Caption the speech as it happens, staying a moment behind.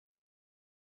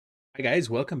Hi guys,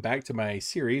 welcome back to my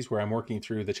series where I'm working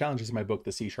through the challenges in my book,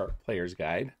 The C Sharp Player's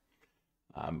Guide.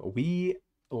 We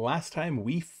last time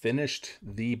we finished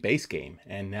the base game,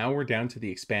 and now we're down to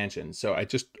the expansion. So I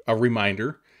just a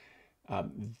reminder,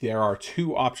 there are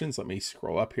two options. Let me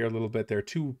scroll up here a little bit. There are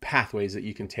two pathways that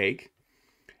you can take.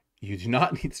 You do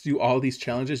not need to do all these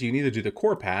challenges. You need to do the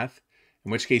core path,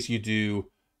 in which case you do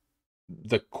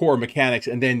the core mechanics,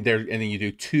 and then you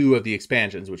do two of the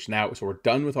expansions, which now, so we're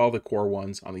done with all the core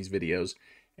ones on these videos,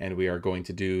 and we are going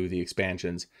to do the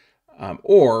expansions.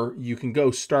 Or you can go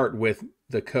start with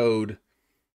the code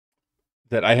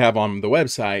that I have on the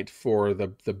website for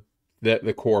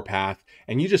the core path,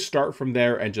 and you just start from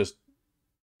there and just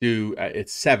do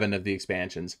it's 7 of the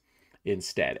expansions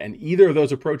instead. And either of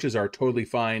those approaches are totally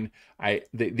fine.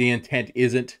 The intent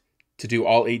isn't to do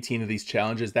all 18 of these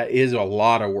challenges. That is a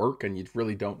lot of work, and you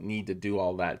really don't need to do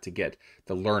all that to get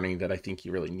the learning that I think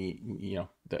you really need,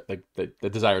 the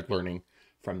desired learning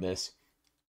from this.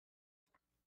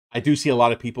 I do see a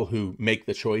lot of people who make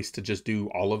the choice to just do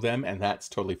all of them, and that's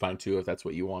totally fine too if that's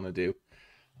what you want to do.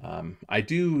 I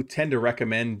do tend to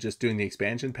recommend just doing the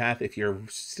expansion path if you're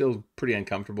still pretty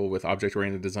uncomfortable with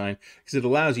object-oriented design, because it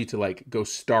allows you to like go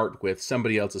start with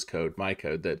somebody else's code, my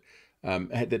code that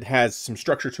has some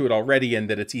structure to it already, and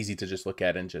that it's easy to just look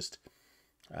at and just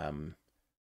um,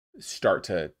 start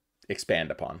to expand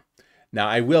upon. Now,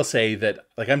 I will say that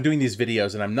like I'm doing these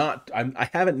videos, and I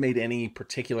haven't made any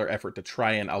particular effort to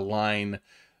try and align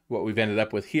what we've ended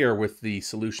up with here with the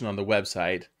solution on the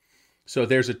website. So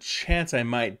there's a chance I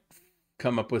might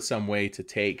come up with some way to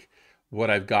take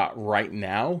what I've got right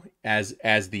now as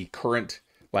the current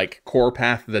like core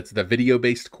path, that's the video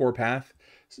based core path.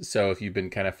 So if you've been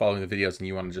kind of following the videos and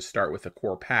you want to just start with the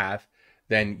core path,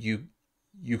 then you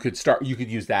could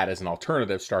use that as an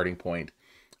alternative starting point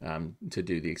to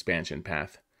do the expansion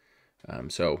path.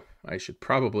 So I should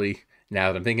probably,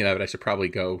 now that I'm thinking of it, I should probably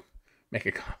go make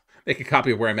a make a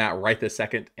copy of where I'm at right this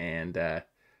second, and uh,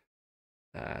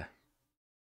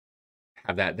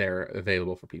 have that there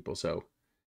available for people. So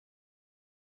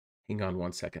hang on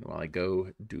one second while I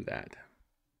go do that.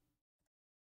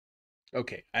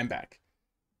 Okay, I'm back.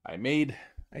 I made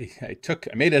I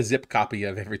made a zip copy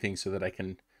of everything so that I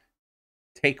can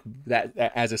take that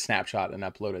as a snapshot and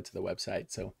upload it to the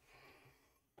website. So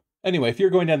anyway, if you're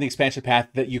going down the expansion path,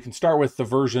 that you can start with the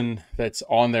version that's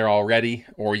on there already,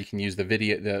 or you can use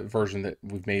the version that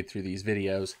we've made through these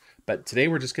videos. But today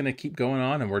we're just going to keep going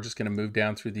on, and we're just going to move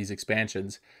down through these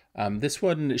expansions. This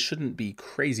one shouldn't be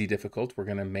crazy difficult. We're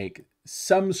going to make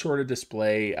some sort of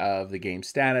display of the game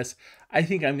status. I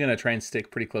think I'm going to try and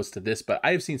stick pretty close to this, but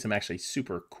I've seen some actually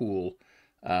super cool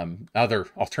other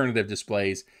alternative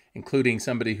displays, including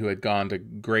somebody who had gone to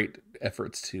great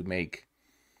efforts to make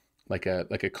like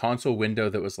a console window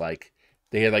that was like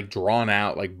they had like drawn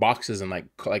out like boxes, and like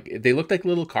they looked like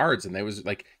little cards, and there was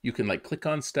like you can like click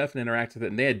on stuff and interact with it,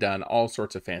 and they had done all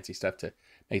sorts of fancy stuff to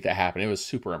make that happen. It was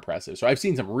super impressive. So I've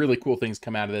seen some really cool things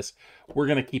come out of this. We're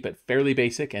going to keep it fairly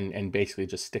basic and basically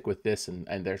just stick with this, and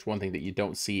there's one thing that you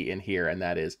don't see in here, and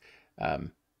that is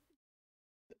um,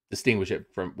 distinguish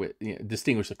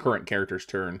the current character's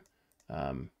turn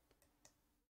um,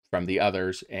 from the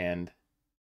others. And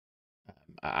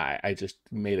I just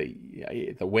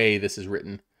made the way this is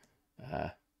written, uh,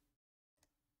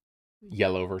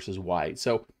 yellow versus white.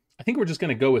 So I think we're just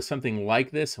going to go with something like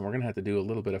this, and we're going to have to do a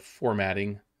little bit of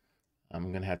formatting.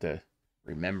 I'm going to have to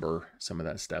remember some of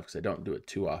that stuff because I don't do it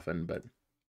too often. But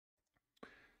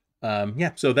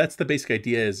yeah, so that's the basic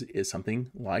idea is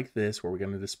something like this where we're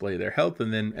going to display their health,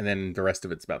 and then the rest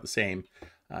of it's about the same.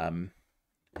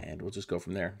 And we'll just go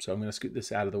from there. So I'm going to scoot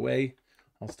this out of the way.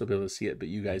 I'll still be able to see it, but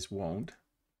you guys won't.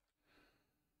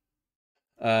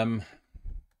 Um,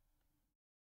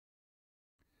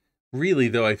 Really,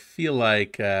 though, I feel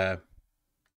like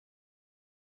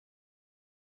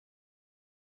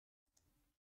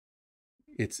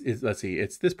it's let's see,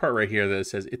 it's this part right here that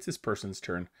says it's this person's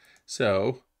turn.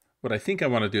 So what I think I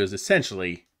want to do is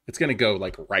essentially it's going to go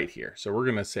like right here. So we're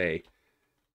going to say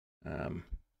um,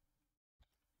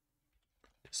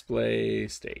 display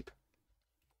state.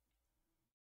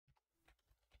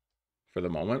 For the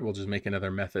moment, we'll just make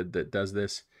another method that does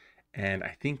this. And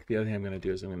I think the other thing I'm going to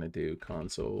do is I'm going to do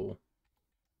console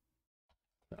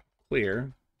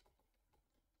clear.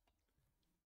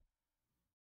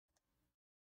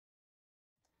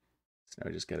 So now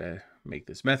we just got to make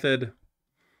this method,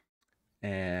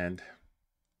 and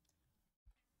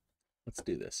let's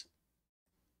do this.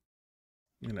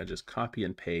 I'm going to just copy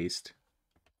and paste.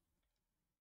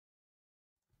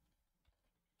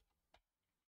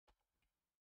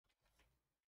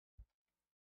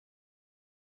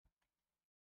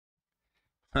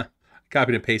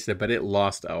 copied and pasted it, but it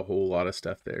lost a whole lot of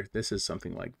stuff there. This is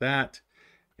something like that.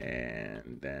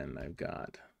 And then I've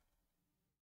got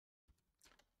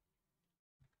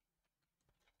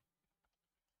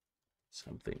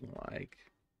something like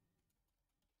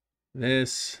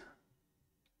this.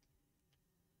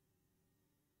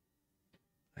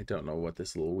 I don't know what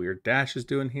this little weird dash is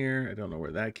doing here. I don't know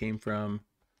where that came from.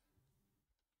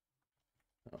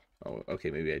 Oh, okay,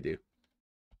 maybe I do.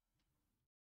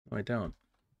 No, I don't.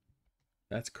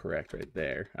 That's correct right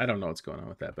there. I don't know what's going on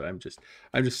with that, but I'm just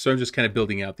kind of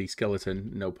building out the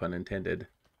skeleton, no pun intended.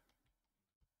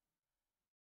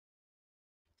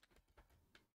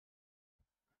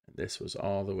 This was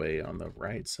all the way on the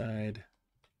right side.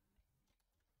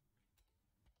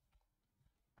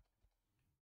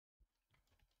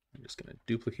 I'm just going to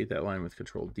duplicate that line with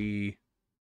Control D.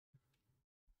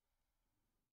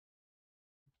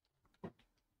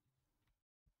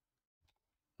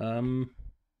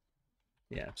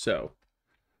 Yeah, so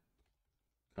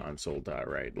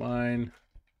console.writeLine,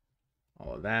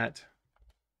 all of that.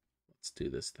 Let's do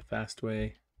this the fast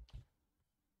way.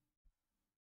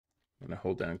 I'm going to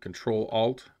hold down Control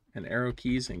Alt and arrow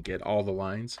keys and get all the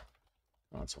lines.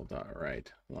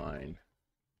 Console.writeLine.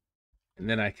 And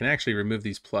then I can actually remove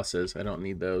these pluses. I don't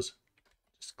need those.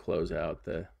 Just close out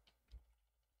the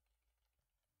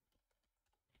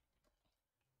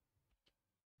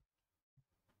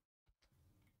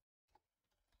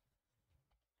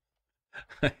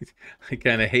I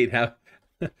kind of hate how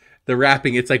the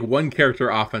wrapping, it's like one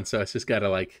character often, so it's just got to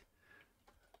like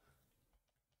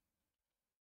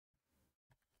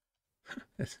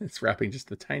it's wrapping just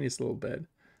the tiniest little bit.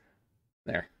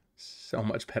 There. So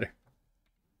much better.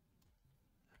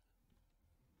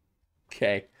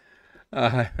 Okay.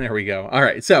 There we go. All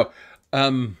right. So,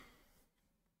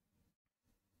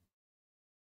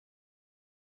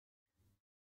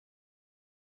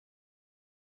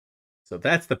 so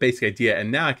that's the basic idea.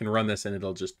 And now I can run this and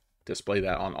it'll just display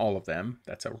that on all of them.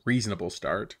 That's a reasonable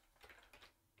start.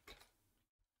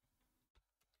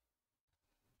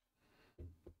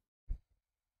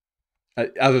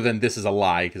 Other than this is a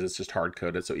lie because it's just hard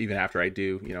coded. So even after I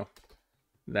do, you know,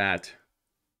 that.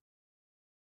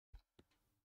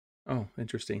 Oh,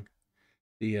 interesting.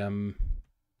 The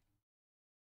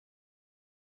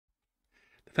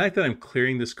fact that I'm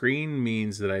clearing the screen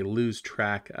means that I lose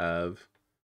track of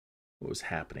what was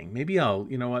happening. Maybe I'll,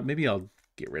 you know what? Maybe I'll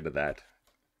get rid of that.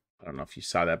 I don't know if you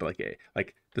saw that, but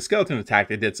like the skeleton attacked,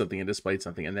 it did something and displayed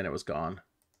something, and then it was gone.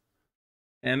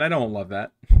 And I don't love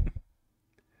that.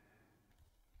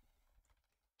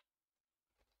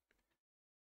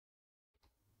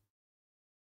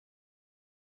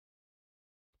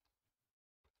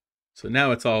 So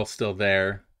now it's all still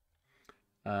there,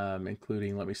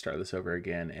 including, let me start this over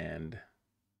again and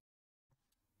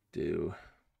do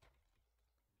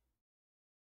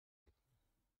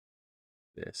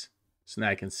this. So now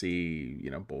I can see, you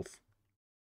know, both.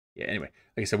 Yeah, anyway,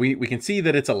 like I said, we can see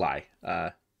that it's a lie.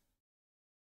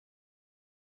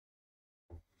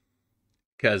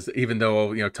 Because even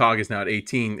though, you know, Tog is now at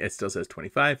 18, it still says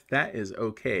 25. That is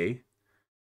okay.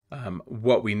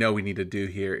 What we know we need to do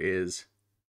here is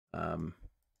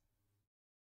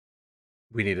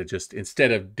we need to just,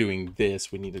 instead of doing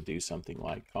this, we need to do something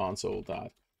like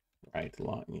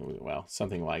console.writeLine, well,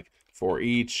 something like for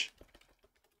each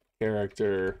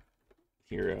character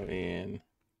hero in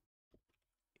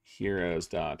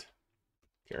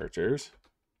heroes.characters,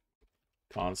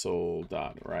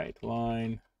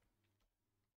 console.writeLine,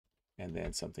 and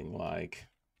then something like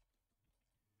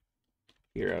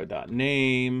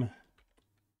hero.name,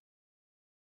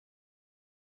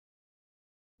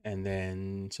 and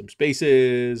then some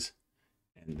spaces,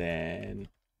 and then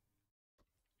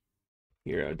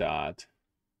hero dot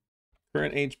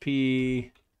current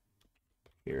HP,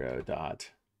 hero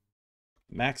dot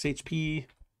max HP,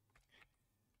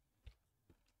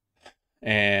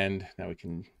 and now we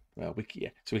can, well, yeah,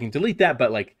 so we can delete that,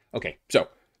 but like, okay, so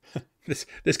this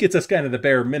gets us kind of the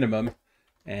bare minimum,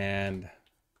 and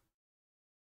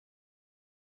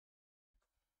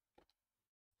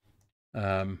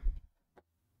well,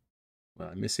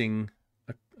 I'm missing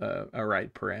a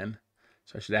right paren,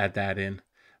 so I should add that in.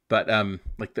 But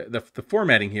like the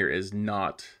formatting here is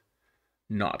not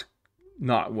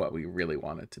what we really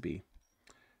want it to be.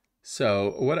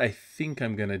 So what I think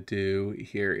I'm gonna do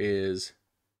here is,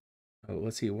 oh,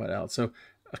 let's see what else. So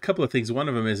a couple of things. One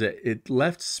of them is that it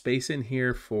left space in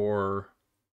here for,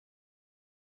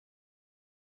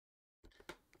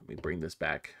 let me bring this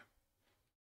back.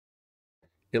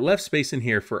 It left space in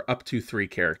here for up to 3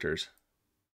 characters.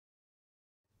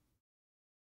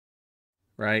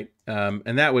 right?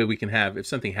 And that way we can have, if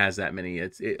something has that many,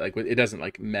 it doesn't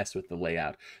like mess with the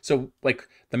layout. So like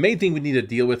the main thing we need to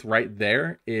deal with right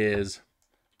there is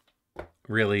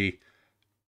really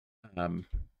not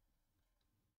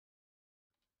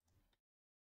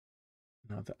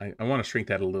that, I want to shrink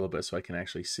that a little bit so I can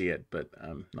actually see it, but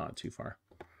not too far.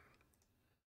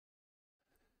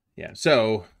 Yeah,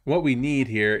 so what we need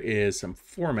here is some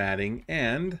formatting,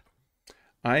 and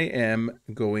I am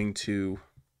going to,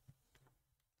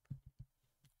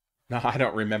 no, I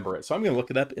don't remember it, so I'm going to look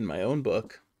it up in my own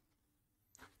book.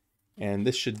 And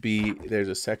this should be, there's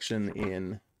a section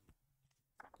in,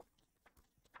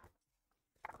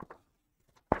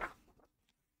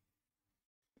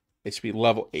 it should be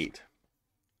level 8.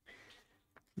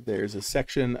 There's a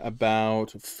section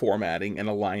about formatting and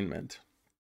alignment.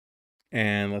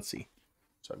 And let's see.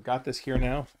 So I've got this here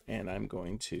now, and I'm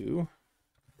going to,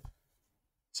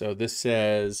 so this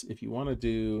says if you want to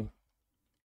do,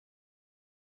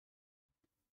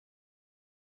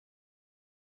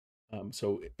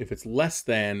 so if it's less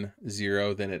than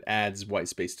 0, then it adds white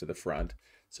space to the front.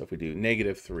 So if we do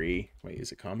 -3, wait,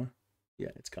 is it comma?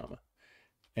 Yeah, it's comma.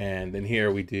 And then here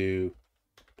we do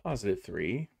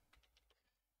 +3.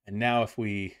 And now if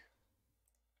we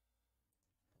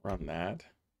run that,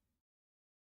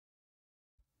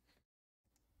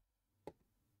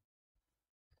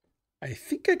 I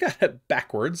think I got it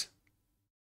backwards.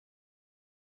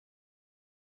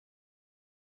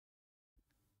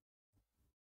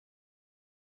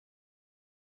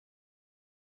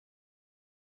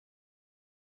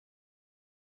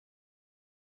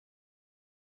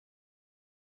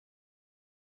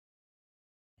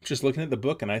 Just looking at the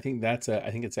book, and I think that's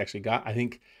I think it's actually got, I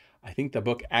think the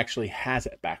book actually has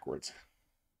it backwards.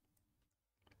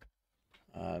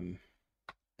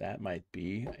 That might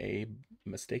be a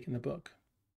mistake in the book.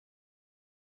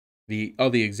 The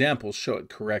examples show it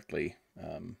correctly.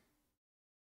 Let's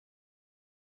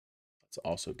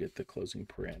also get the closing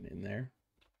paren in there.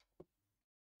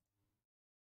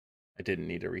 I didn't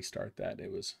need to restart that.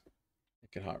 It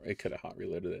could have hot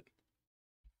reloaded it.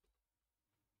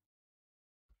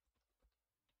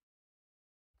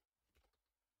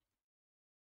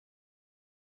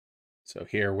 So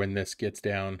here, when this gets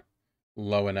down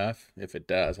low enough, if it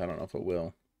does, I don't know if it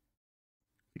will.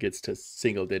 If it gets to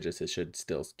single digits, it should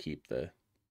still keep the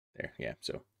there. Yeah,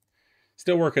 so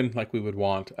still working like we would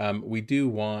want. We do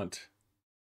want,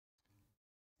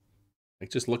 like,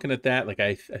 just looking at that, like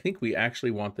I think we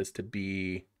actually want this to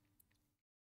be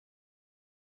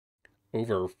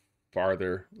over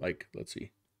farther. Like, let's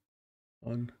see,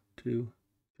 1, 2,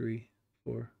 3,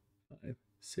 4, 5,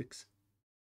 6.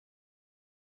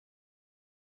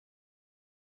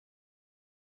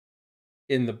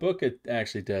 In the book, it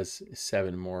actually does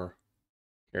 7 more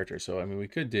characters. So I mean, we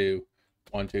could do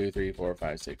 1, 2, 3, 4,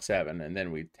 5, 6, 7, and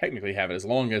then we technically have it as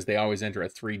long as they always enter a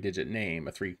 3-digit name,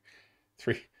 a three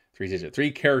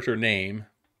character name.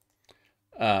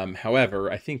 However,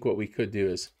 I think what we could do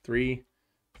is 3,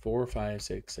 4, 5,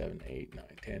 6, 7, 8, 9,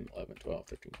 10, 11, 12,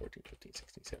 13, 14, 15,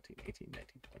 16, 17, 18, 19,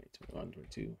 20, 21,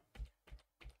 22.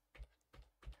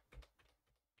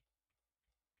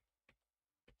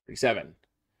 37.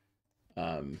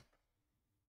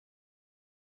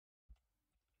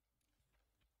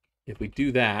 If we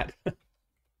do that,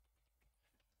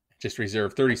 just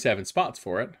reserve 37 spots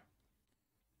for it.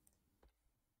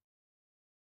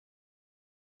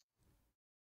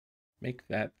 Make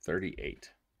that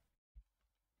 38.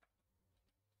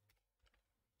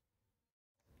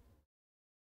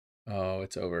 Oh,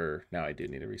 it's over. Now I do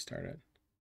need to restart it.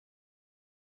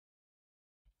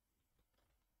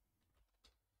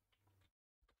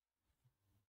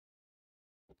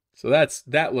 So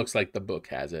that looks like the book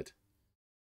has it.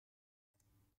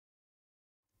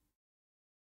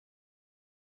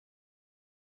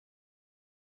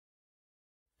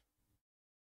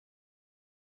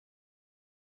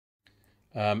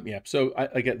 Yeah, so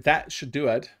I get that should do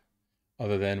it.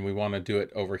 Other than we want to do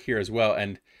it over here as well,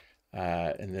 and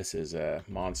this is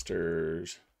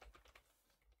monsters,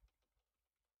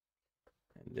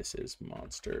 and this is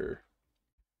monster.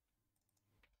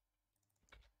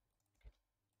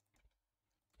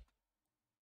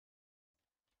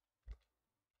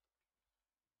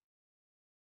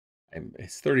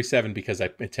 It's 37 because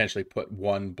I intentionally put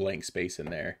 1 blank space in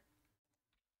there.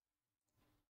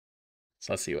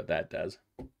 So let's see what that does.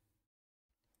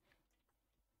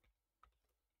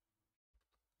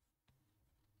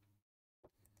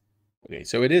 Okay,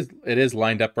 so it is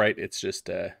lined up right. It's just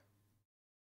I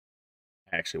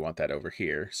actually want that over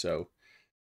here. So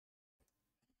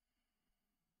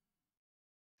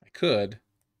I could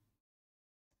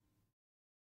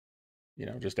you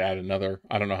know, just add another,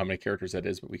 I don't know how many characters that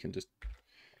is, but we can just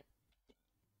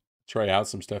try out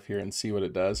some stuff here and see what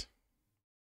it does.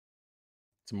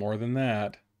 It's more than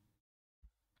that.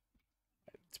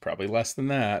 It's probably less than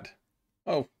that.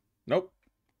 Oh, nope.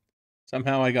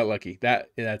 Somehow I got lucky.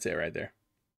 That's it right there.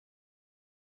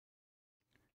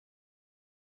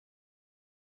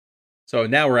 So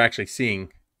now we're actually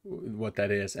seeing what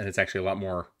that is, and it's actually a lot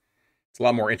more, it's a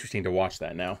lot more interesting to watch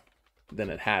that now than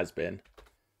it has been.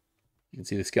 You can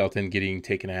see the skeleton getting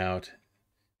taken out.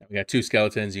 We got two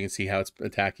skeletons. You can see how it's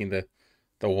attacking the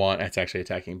one. It's actually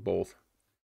attacking both.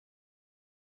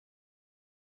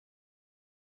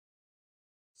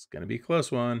 It's gonna be a close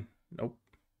one. Nope.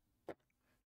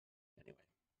 Anyway.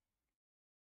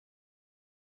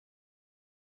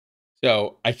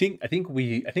 So I think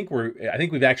we've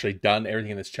actually done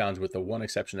everything in this challenge with the one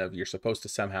exception of you're supposed to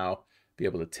somehow be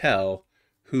able to tell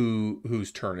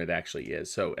whose turn it actually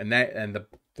is. So and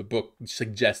the book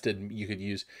suggested you could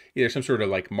use either some sort of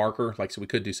like marker, like so we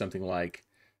could do something like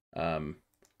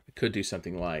we could do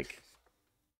something like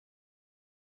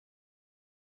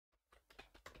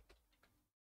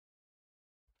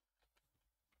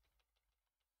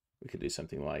we could do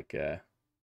something like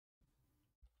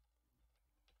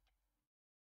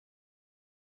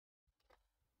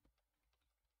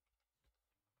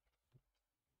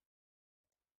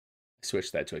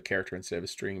switch that to a character instead of a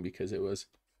string because it was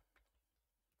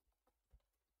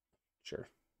sure.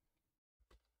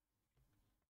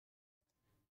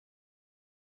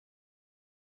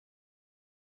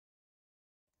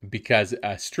 Because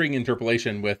string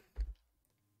interpolation with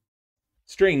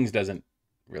strings doesn't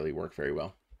really work very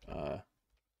well.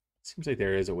 Seems like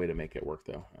there is a way to make it work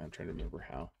though. I'm trying to remember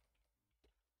how.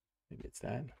 Maybe it's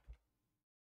that.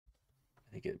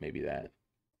 I think it may be that.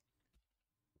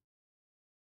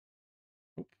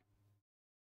 Oop.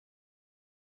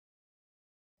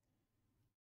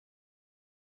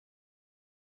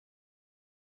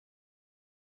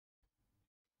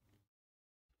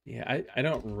 Yeah, I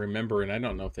don't remember, and I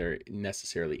don't know if there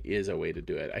necessarily is a way to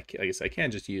do it. I guess I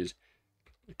can just use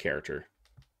a character,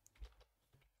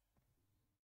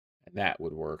 and that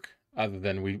would work. Other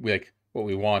than we like what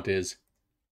we want is,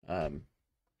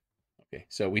 okay.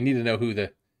 So we need to know who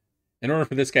the in order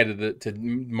for this guy to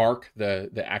mark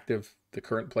the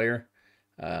current player.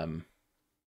 Um,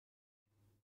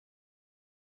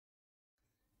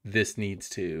 this needs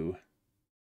to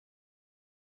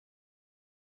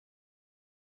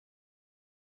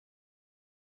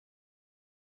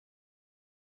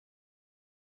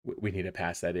we need to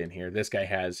pass that in here. This guy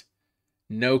has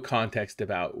no context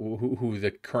about who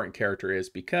the current character is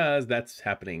because that's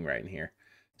happening right in here.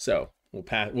 So we'll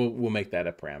pass. We'll make that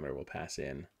a parameter. We'll pass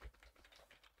in.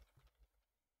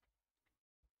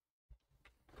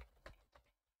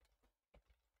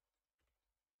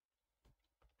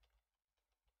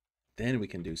 Then we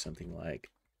can do something like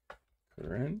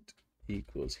current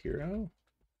equals hero.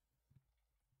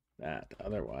 That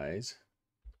otherwise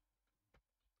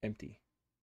empty.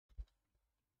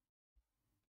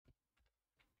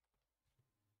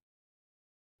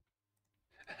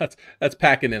 That's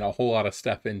packing in a whole lot of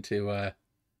stuff into a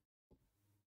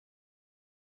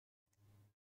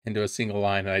single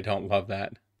line, and I don't love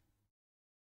that.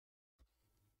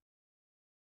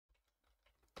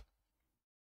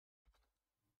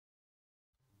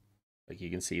 Like you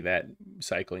can see that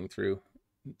cycling through.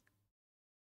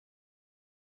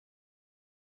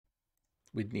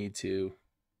 We'd need to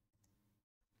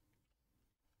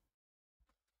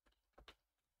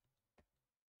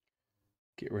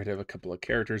get rid of a couple of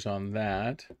characters on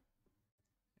that,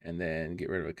 and then get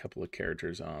rid of a couple of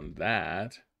characters on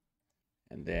that,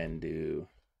 and then do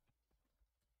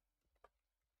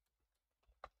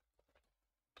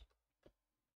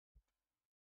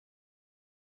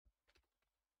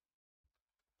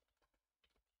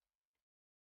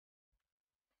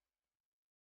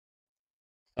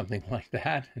something like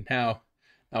that. And now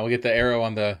we'll get the arrow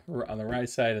on the right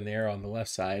side and the arrow on the left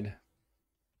side.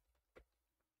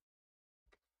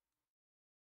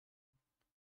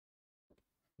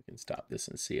 We can stop this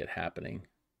and see it happening.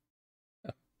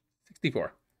 Oh,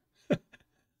 64.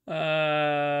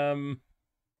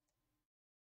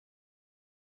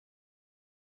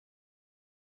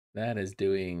 That is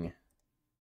doing.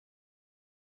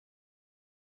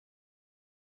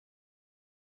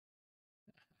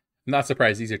 I'm not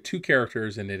surprised. These are two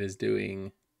characters, and it is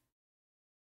doing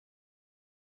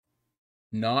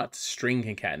not string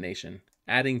concatenation.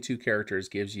 Adding two characters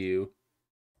gives you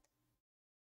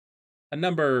a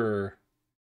number.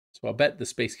 So I'll bet the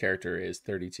space character is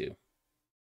 32.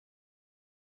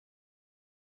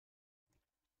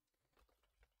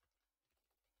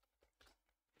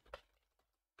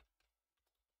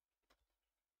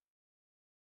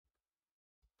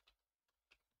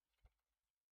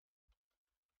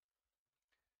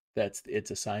 that's its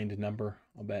assigned number,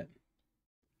 I'll bet.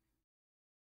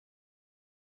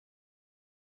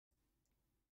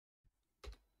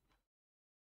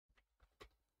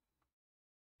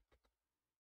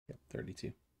 Yep,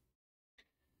 32.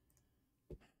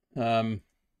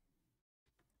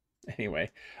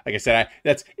 Anyway, like I said,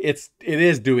 it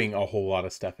is doing a whole lot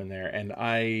of stuff in there, and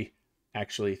I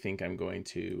actually think I'm going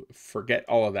to forget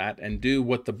all of that and do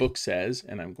what the book says,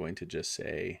 and I'm going to just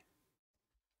say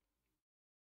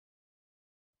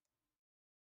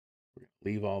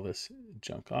leave all this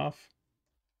junk off.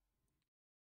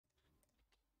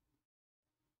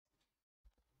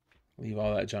 Leave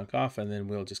all that junk off, and then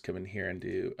we'll just come in here and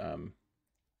do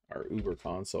our Uber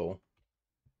console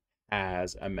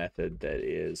as a method that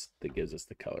gives us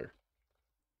the color.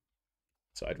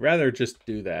 So I'd rather just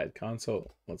do that.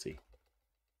 Console, let's see.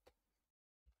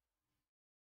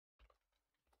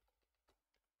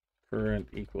 Current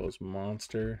equals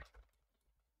monster.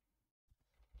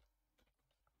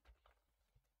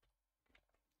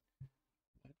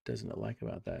 What doesn't it like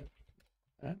about that?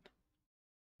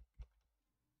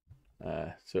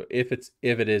 So if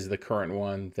it is the current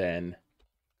one, then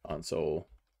console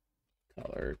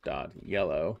color dot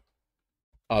yellow.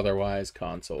 Otherwise,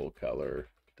 console color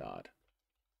dot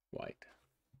white.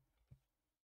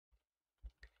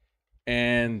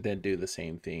 And then do the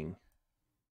same thing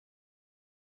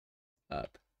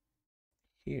up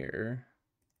here.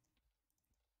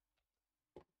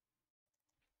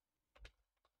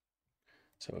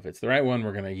 So if it's the right one,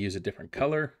 we're going to use a different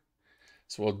color.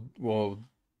 So we'll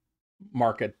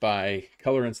mark it by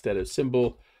color instead of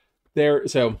symbol there.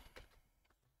 So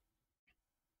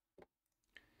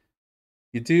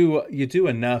you do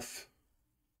enough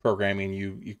programming,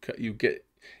 you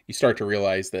start to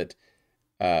realize that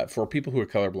for people who are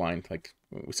colorblind, like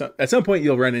at some point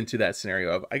you'll run into that scenario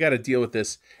of I got to deal with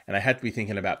this, and I had to be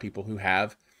thinking about people who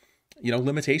have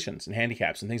limitations and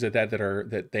handicaps and things like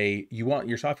that you want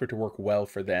your software to work well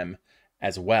for them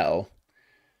as well.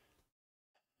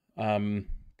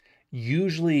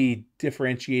 Usually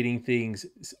differentiating things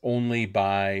only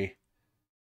by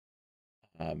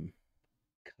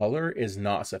color is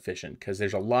not sufficient, because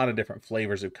there's a lot of different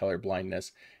flavors of color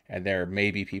blindness, and there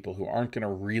may be people who aren't going to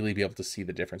really be able to see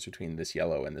the difference between this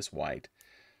yellow and this white.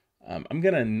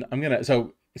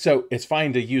 So it's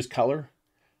fine to use color,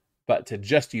 but to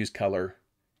just use color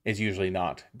is usually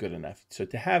not good enough. So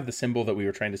to have the symbol that we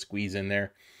were trying to squeeze in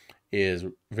there is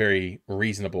very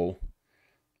reasonable.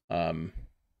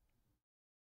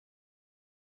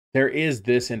 There is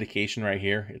this indication right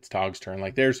here. It's Tog's turn.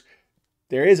 Like there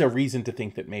is a reason to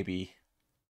think that maybe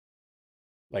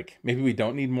we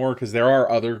don't need more, because there are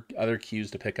other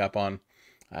cues to pick up on.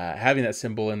 Having that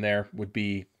symbol in there would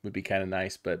be kind of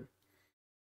nice, but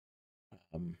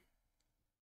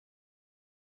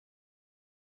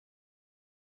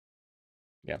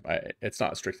yeah, it's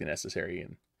not strictly necessary.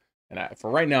 And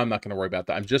for right now, I'm not going to worry about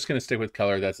that. I'm just going to stick with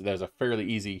color. That's a fairly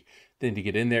easy thing to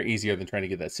get in there, easier than trying to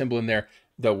get that symbol in there.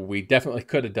 Though we definitely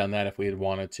could have done that if we had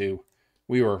wanted to.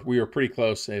 We were pretty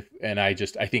close. I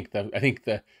think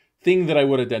the thing that I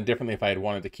would have done differently if I had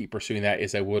wanted to keep pursuing that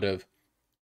is I would have,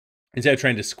 instead of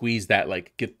trying to squeeze that,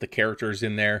 like get the characters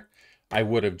in there, I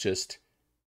would have just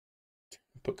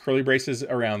put curly braces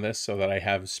around this so that I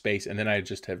have space, and then I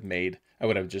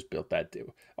would have just built that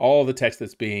too. All the text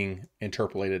that's being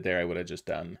interpolated there, I would have just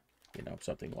done,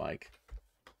 something like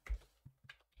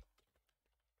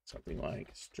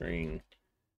string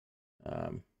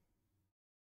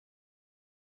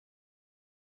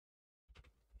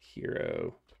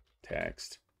hero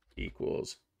text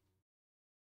equals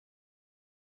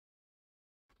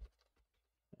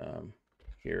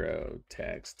hero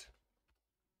text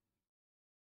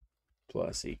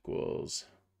plus equals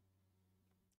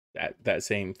that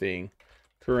same thing,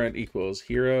 current equals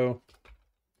hero.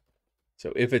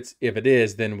 So if it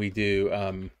is, then we do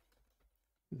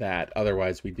that.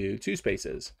 Otherwise, we do two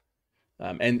spaces.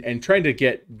 And trying to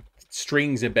get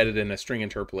strings embedded in a string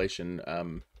interpolation,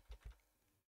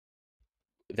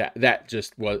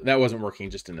 that wasn't working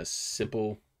just in a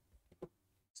simple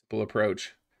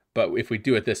approach. But if we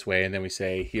do it this way, and then we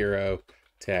say hero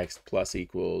text plus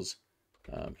equals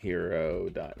hero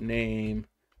dot name,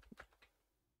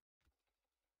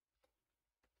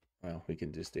 well, we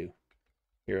can just do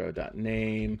hero dot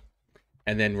name,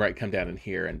 and then come down in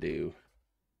here and do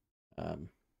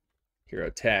hero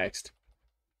text,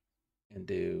 and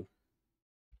do,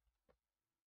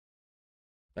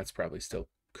 that's probably still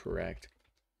correct.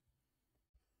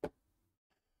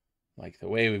 Like the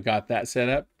way we've got that set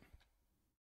up,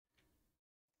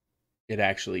 it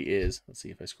actually is. Let's see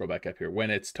if I scroll back up here.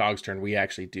 When it's Tog's turn, we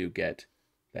actually do get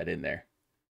that in there.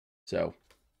 So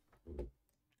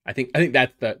I think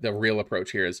that's the real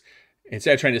approach here is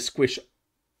instead of trying to squish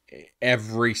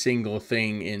every single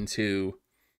thing into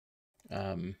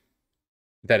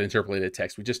that interpolated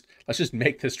text, let's just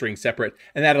make the string separate,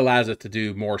 and that allows it to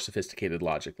do more sophisticated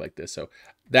logic like this. So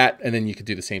that, and then you could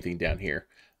do the same thing down here.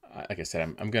 Like I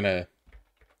said, I'm gonna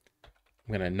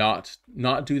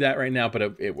not do that right now, but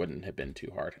it wouldn't have been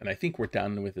too hard. And I think we're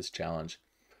done with this challenge.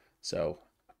 So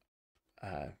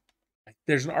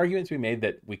there's an argument to be made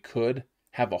that we could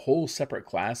have a whole separate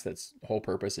class that's whole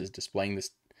purpose is displaying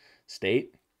this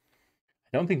state.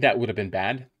 I don't think that would have been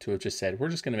bad to have just said we're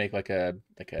just going to make like a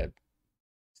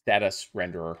status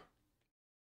renderer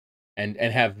and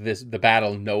have the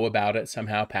battle know about it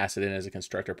somehow, pass it in as a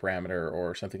constructor parameter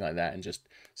or something like that, and just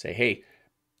say, hey,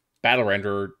 battle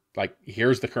renderer, like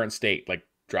here's the current state, like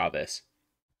draw this.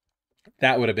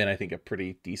 That would have been, I think, a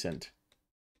pretty decent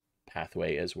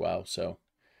pathway as well. So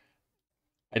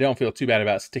I don't feel too bad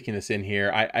about sticking this in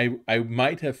here. I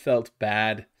might have felt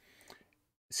bad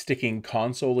sticking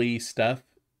console-y stuff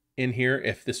in here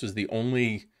if this was the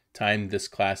only time this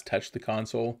class touched the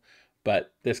console,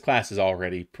 but this class is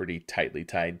already pretty tightly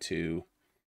tied to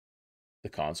the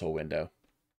console window.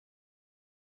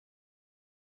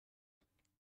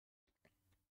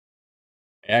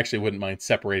 I actually wouldn't mind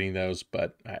separating those,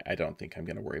 but I don't think I'm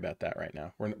going to worry about that right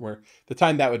now. The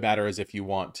time that would matter is if you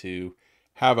want to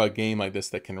have a game like this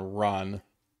that can run,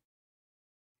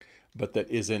 but that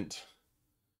isn't,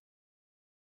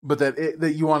 but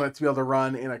that you want it to be able to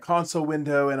run in a console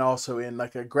window and also in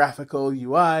like a graphical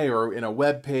UI or in a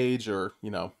web page or,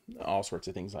 you know, all sorts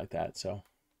of things like that. So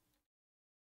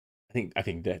I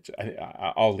think that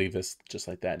I'll leave this just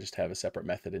like that, just have a separate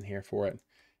method in here for it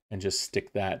and just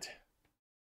stick that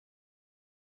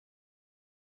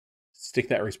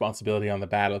responsibility on the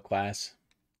battle class,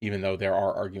 even though there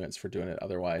are arguments for doing it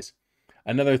otherwise.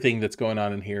 Another thing that's going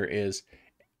on in here is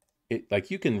like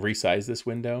you can resize this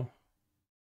window.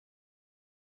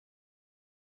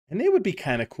 And it would be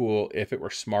kind of cool if it were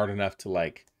smart enough to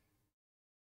like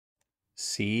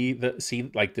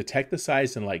like detect the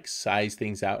size and like size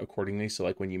things out accordingly. So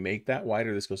like when you make that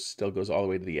wider, this still goes all the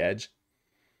way to the edge.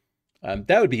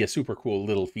 That would be a super cool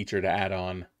little feature to add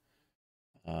on.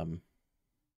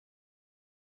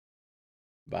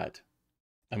 But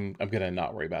I'm gonna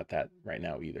not worry about that right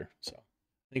now either. So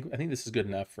I think this is good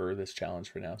enough for this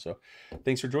challenge for now. So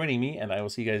thanks for joining me, and I will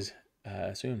see you guys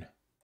soon.